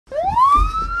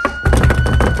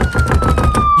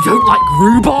like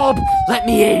rhubarb? Let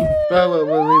me in.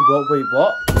 Wait,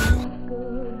 what?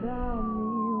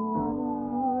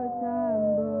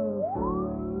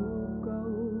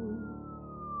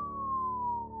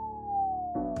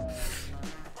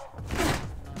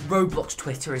 Roblox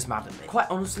Twitter is mad at me. Quite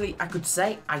honestly, I could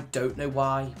say I don't know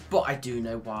why, but I do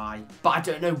know why. But I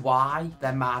don't know why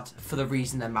they're mad for the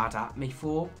reason they're mad at me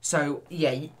for. So,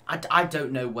 yeah, I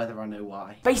don't know whether I know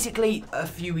why. Basically, a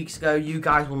few weeks ago, you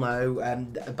guys will know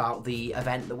about the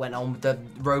event that went on with the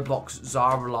Roblox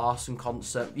Zara Larsson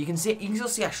concert. You can still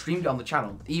see I streamed it on the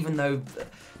channel, even though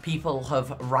people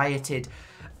have rioted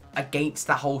against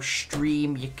that whole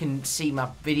stream. You can see my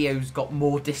videos got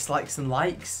more dislikes than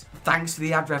likes, thanks to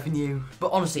the ad revenue.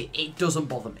 But honestly, it doesn't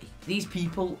bother me. These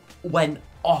people went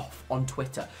off on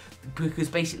Twitter because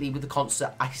basically with the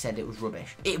concert, I said it was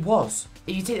rubbish. It was.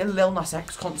 If you take the Lil Nas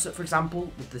X concert, for example,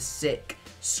 with the sick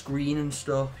screen and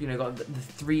stuff, you know, got the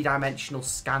three-dimensional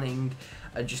scanning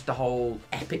and just the whole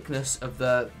epicness of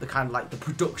the kind of like the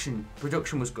production.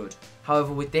 Production was good.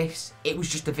 However, with this, it was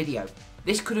just a video.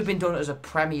 This could have been done as a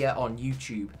premiere on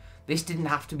YouTube. This didn't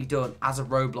have to be done as a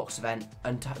Roblox event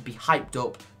and to be hyped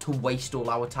up to waste all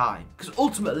our time. Because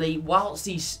ultimately, whilst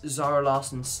these Zara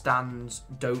Larsson stans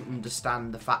don't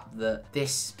understand the fact that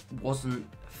this wasn't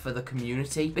for the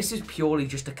community, this is purely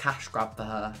just a cash grab for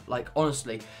her. Like,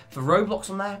 honestly, for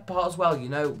Roblox on their part as well, you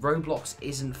know, Roblox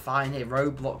isn't fine here.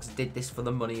 Roblox did this for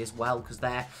the money as well, because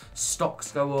their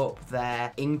stocks go up,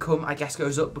 their income, I guess,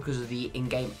 goes up because of the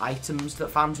in-game items that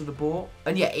fans would have bought.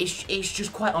 And yeah, it's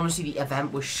just quite honestly, the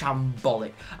event was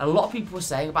shambolic. And a lot of people were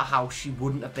saying about how she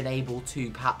wouldn't have been able to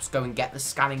perhaps go and get the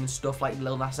scanning and stuff like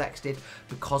Lil Nas X did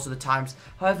because of the times.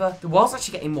 However, the world's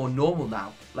actually getting more normal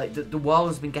now. Like, the world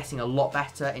has been getting a lot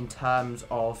better in terms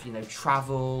of, you know,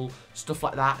 travel, stuff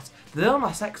like that. The Lil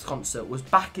Nas X concert was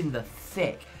back in the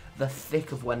thick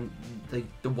of when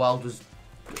the world was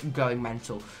going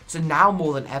mental. So now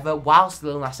more than ever, whilst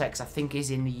Lil Nas X I think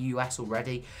is in the US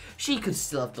already, she could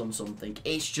still have done something.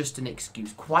 It's just an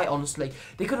excuse. Quite honestly,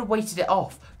 they could have waited it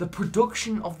off. The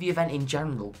production of the event in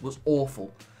general was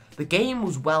awful. The game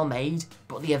was well made,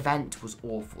 but the event was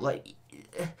awful. Like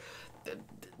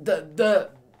the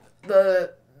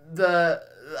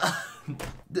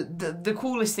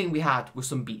coolest thing we had was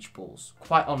some beach balls.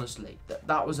 Quite honestly,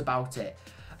 that was about it.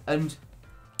 And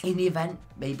in the event,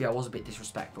 maybe I was a bit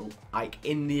disrespectful. Like,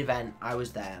 in the event, I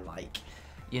was there, like,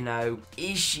 you know,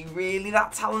 is she really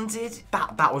that talented?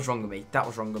 That was wrong of me. That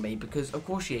was wrong of me, because of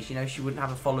course she is. You know, she wouldn't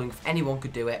have a following. If anyone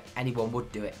could do it, anyone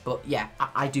would do it. But yeah,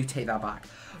 I do take that back.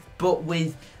 But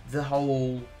with the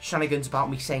whole shenanigans about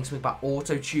me saying something about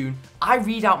auto-tune, I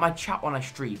read out my chat when I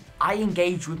stream. I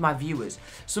engage with my viewers.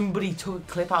 Somebody took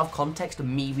a clip out of context of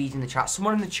me reading the chat.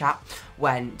 Someone in the chat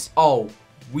went, oh,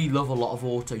 we love a lot of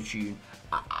auto-tune.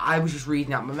 I was just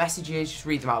reading out my messages, just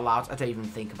read them out loud. I don't even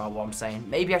think about what I'm saying.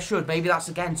 Maybe I should. Maybe that's,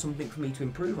 again, something for me to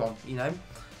improve on, you know?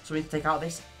 Something to take out of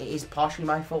this. It is partially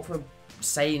my fault for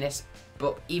saying this,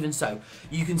 but even so,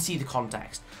 you can see the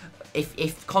context.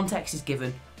 If context is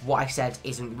given, what I said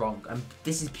isn't wrong, and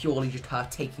this is purely just her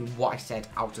taking what I said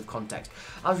out of context.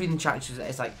 I was reading the chat, and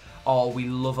it's like, oh, we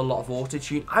love a lot of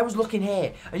auto-tune. I was looking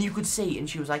here, and you could see, and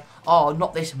she was like, oh,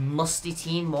 not this musty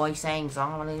teen boy saying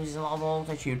someone uses a lot of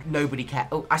auto-tune. Nobody cares.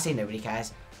 Oh, I say nobody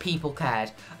cares. People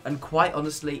cared, and quite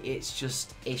honestly, it's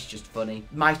just funny.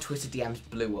 My Twitter DMs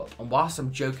blew up, and whilst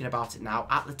I'm joking about it now,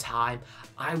 at the time,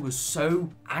 I was so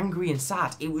angry and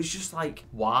sad. It was just like,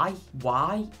 why?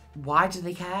 Why do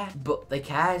they care? But they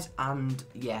cared, and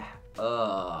yeah,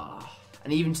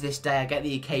 and even to this day, I get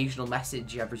the occasional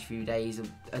message every few days,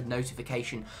 a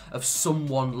notification of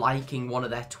someone liking one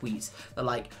of their tweets. They're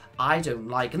like, I don't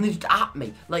like, and they're just at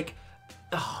me, like,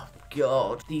 oh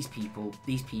God, these people,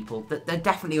 they're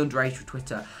definitely underage with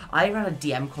Twitter. I even had a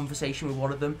DM conversation with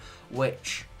one of them,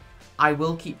 which I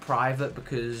will keep private,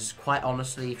 because quite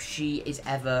honestly, if she is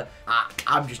ever,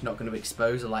 I'm just not going to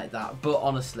expose her like that. But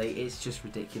honestly, it's just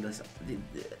ridiculous.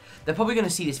 They're probably going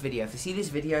to see this video. If they see this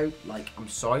video, like, I'm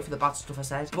sorry for the bad stuff I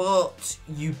said, but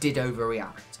you did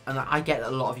overreact. And I get that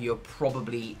a lot of you are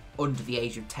probably under the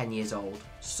age of 10 years old.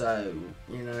 So,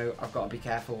 you know, I've got to be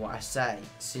careful what I say.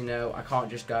 So, you know, I can't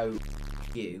just go,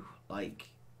 you. Like,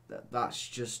 that's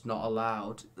just not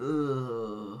allowed.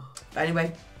 Ugh. But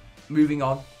anyway, moving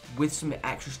on with some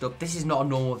extra stuff. This is not a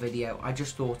normal video. I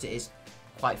just thought it is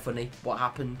quite funny what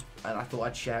happened, and I thought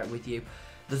I'd share it with you.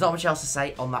 There's not much else to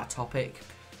say on that topic.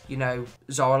 You know,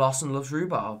 Zara Larsson loves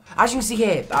rhubarb. As you can see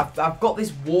here, I've got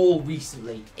this wall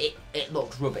recently. It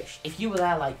looks rubbish. If you were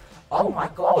there like, oh my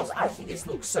God, I think this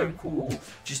looks so cool,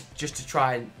 just to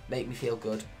try and make me feel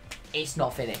good, it's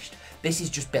not finished. This is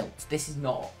just built. This is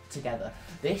not together.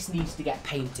 This needs to get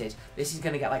painted. This is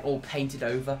gonna get like all painted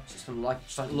over. It's just gonna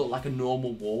look like a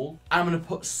normal wall. I'm gonna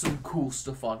put some cool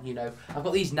stuff on, you know. I've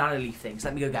got these nano leaf things.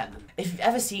 Let me go get them. If you've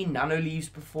ever seen nano leaves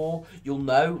before, you'll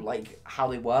know like how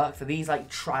they work. So these like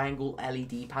triangle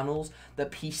LED panels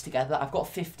that piece together. I've got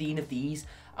 15 of these.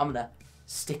 I'm gonna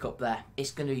stick up there.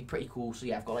 It's gonna be pretty cool. So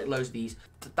yeah, I've got like loads of these.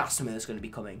 That's something that's gonna be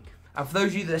coming. And for those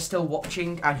of you that are still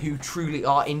watching and who truly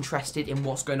are interested in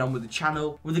what's going on with the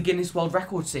channel, with the Guinness World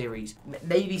Record series,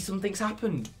 maybe something's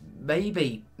happened.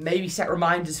 Maybe set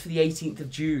reminders for the 18th of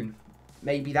June.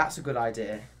 Maybe that's a good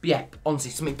idea. But yeah,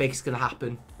 honestly, something big is going to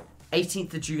happen.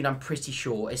 18th of June, I'm pretty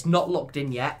sure. It's not locked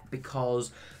in yet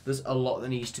because there's a lot that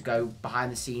needs to go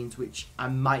behind the scenes, which I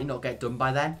might not get done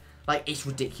by then. Like, it's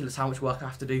ridiculous how much work I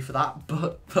have to do for that.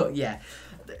 But yeah,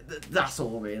 that's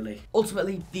all really.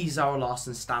 Ultimately, these Zara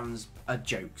Larsson stands are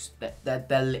jokes.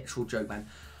 They're literal joke, man.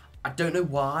 I don't know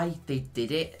why they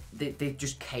did it. They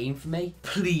just came for me.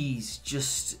 Please,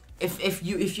 just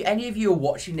if any of you are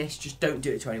watching this, just don't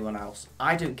do it to anyone else.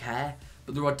 I don't care,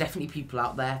 but there are definitely people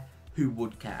out there who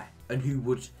would care and who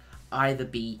would either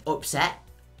be upset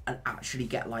and actually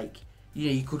get like, you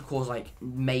know, you could cause like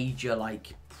major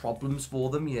like problems for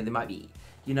them. You know, they might be,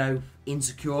 you know,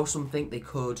 insecure or something. They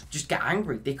could just get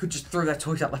angry. They could just throw their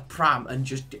toys out like pram and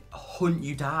just hunt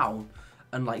you down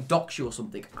and like dox you or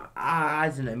something. I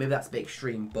don't know, maybe that's a bit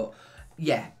extreme, but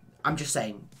yeah, I'm just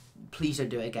saying, please don't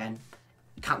do it again.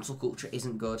 Cancel culture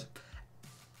isn't good,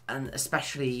 and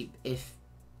especially if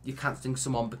you're cancelling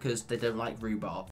someone because they don't like rhubarb.